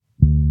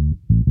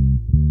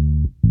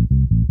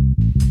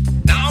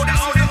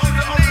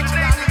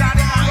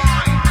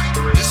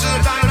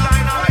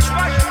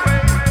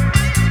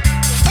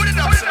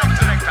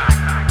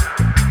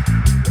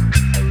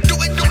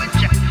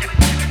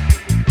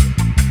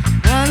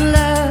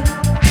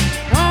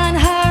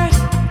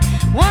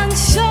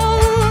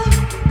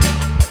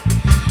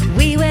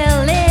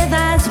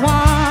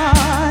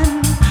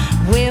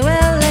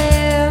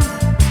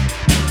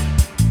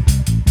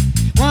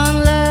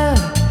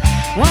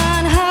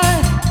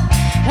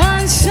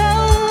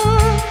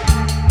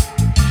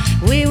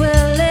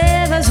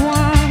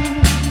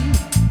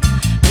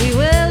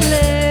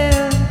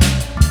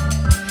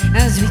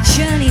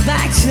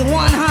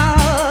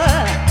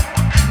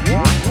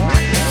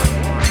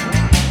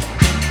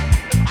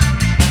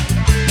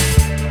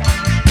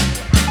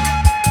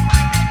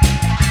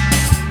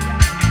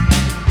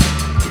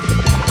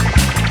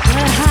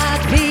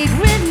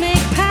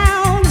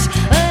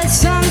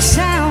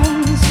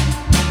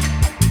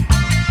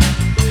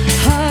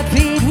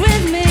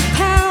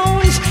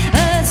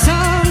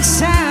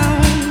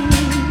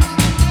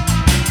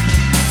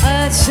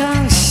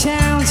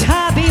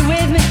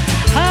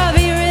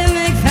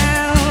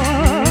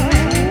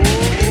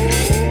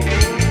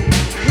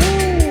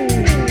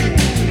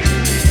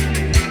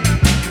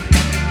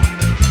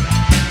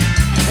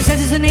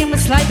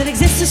life that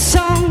exists a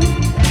song.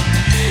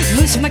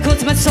 Losing my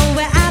chords, my soul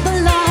where I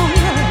belong.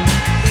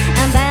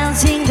 I'm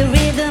bouncing the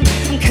rhythm,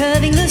 I'm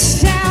curving the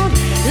sound.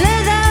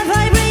 Let the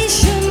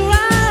vibration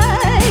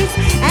rise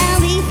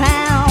and be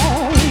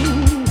found.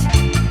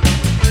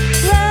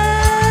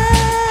 Rise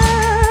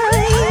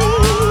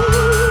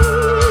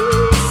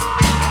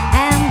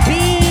and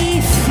be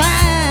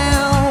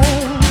found.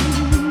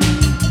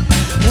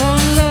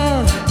 One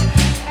love,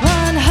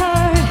 one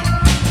heart,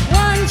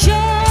 one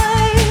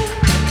joy.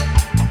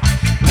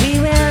 We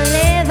will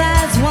live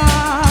as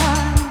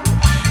one.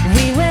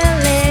 We will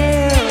live.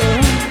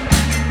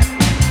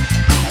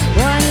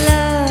 One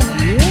love,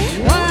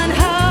 one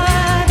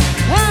heart,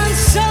 one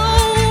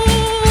soul.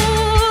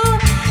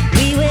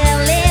 We will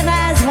live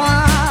as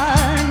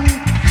one.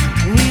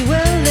 We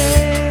will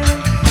live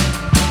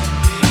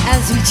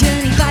as we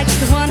journey back to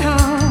the one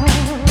home.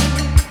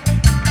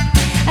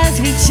 As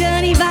we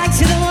journey back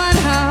to the one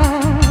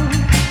home.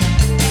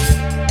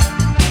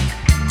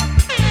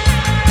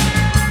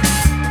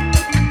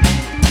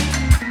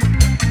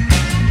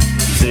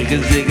 Zigga,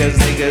 zigga,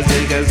 zigga,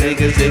 zigga,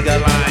 zigga, zigga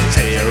line.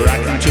 Say you're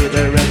rocking to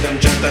the rhythm,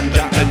 just and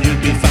jump and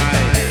you'll be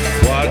fine.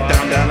 Walk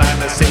down the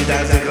line and say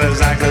that zigga,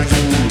 zagga,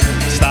 zoo.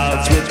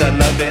 Starts with the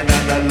loving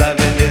and the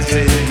loving is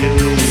in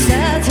you.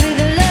 Starts with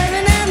the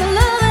loving and the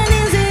loving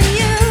is in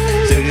you.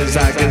 Zigga,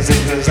 zagga,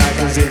 zigga,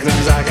 zagga, zigga,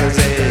 zagga,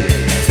 say.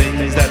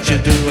 Things that you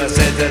do, I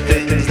said the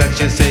things that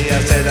you say.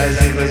 I said I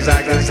zigga,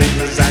 zagga,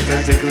 zigga, zagga,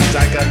 zigga,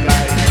 zagga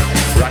line.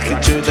 Rocking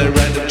to the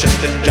rhythm, just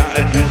and jump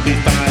and you'll be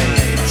fine.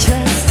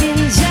 Trust in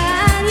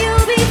John,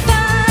 you'll be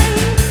fine.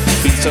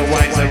 Be so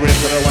wise, I rip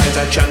for the wise,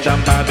 I chant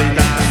on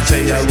Babylon.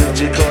 Say a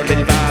Ruji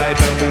calling vibe,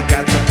 and we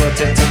got to put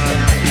it on.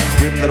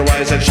 Rip for the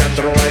wise, I chant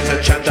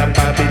on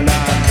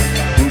Babylon.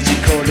 Ruji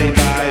calling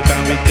vibe,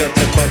 and we got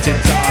to put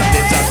it on.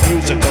 It's a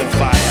musical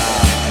fire.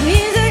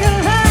 Musical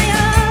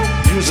fire.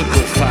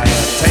 Musical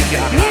fire, take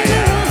it higher.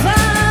 Musical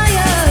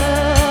fire.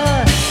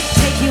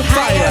 Take you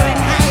higher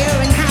and higher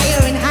and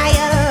higher and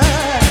higher.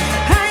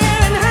 Higher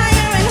and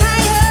higher and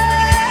higher.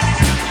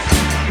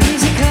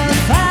 Musical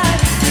fire.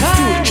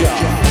 Good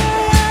job.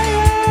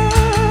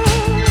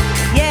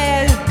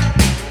 Yeah.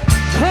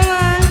 Come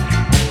on.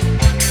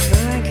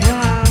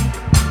 Come on.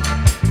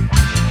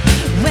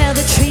 Well,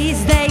 the trees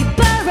they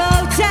burrow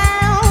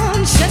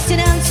down,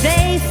 sustenance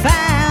they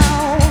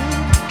found.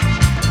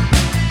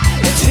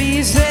 The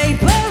trees they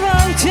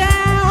burrow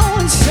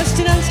down,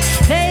 sustenance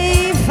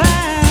they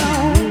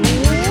found.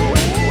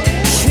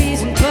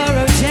 Trees and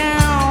burrow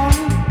down,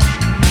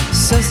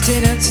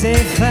 sustenance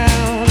they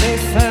found,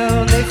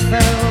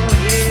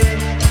 yeah.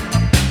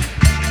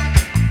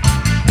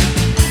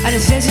 And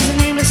it says it's a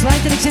nameless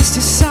life that exists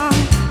a song.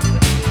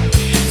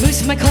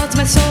 Losing my chords,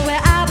 my soul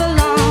where I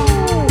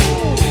belong.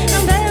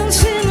 I'm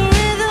bouncing the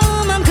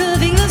rhythm, I'm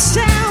curving the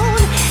sound.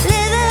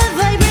 Let the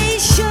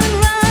vibration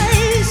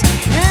rise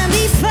and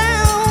be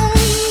found.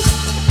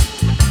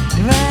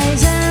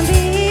 Rise and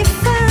be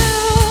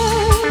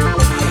found.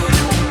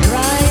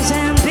 Rise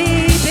and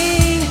be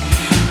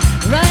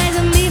rise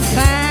and be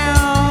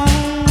found.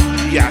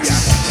 Yes.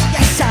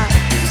 Yes, sir.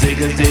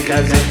 Zigga, zigga,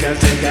 zigga,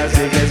 zigga,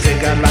 zigga,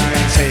 zigga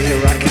line. Say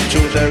you're rocking to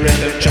the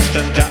rhythm, just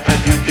and jump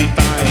and you'll be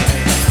fine.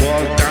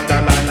 Walk down the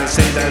line and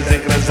say that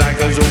zigga,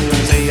 zagga, zoom.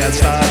 Say it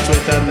starts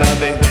with the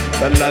loving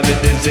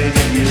is in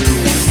you.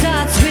 It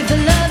starts with the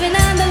loving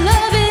and the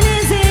loving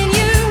is in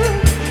you.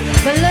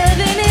 The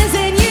loving is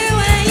in you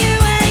and you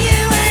and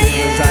you and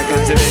you. Zigga,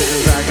 zigga,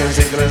 zigga,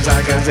 zigga,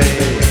 zagga, say.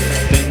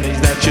 Things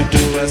that you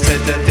do, I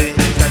said the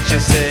things that you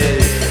say.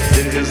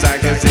 Zigga,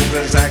 zagga,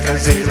 zigga, zagga,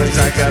 zigga,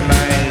 zagga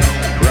line.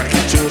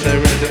 Rocking to the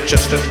rhythm,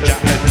 just and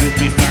jump and you'll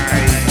be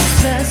fine.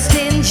 Trust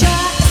in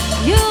Jah,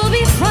 you'll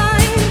be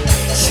fine.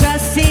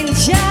 Trust in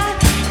Jah,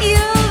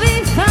 you'll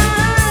be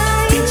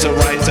fine. Beats a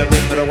rise, I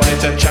rip the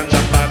wise, I chant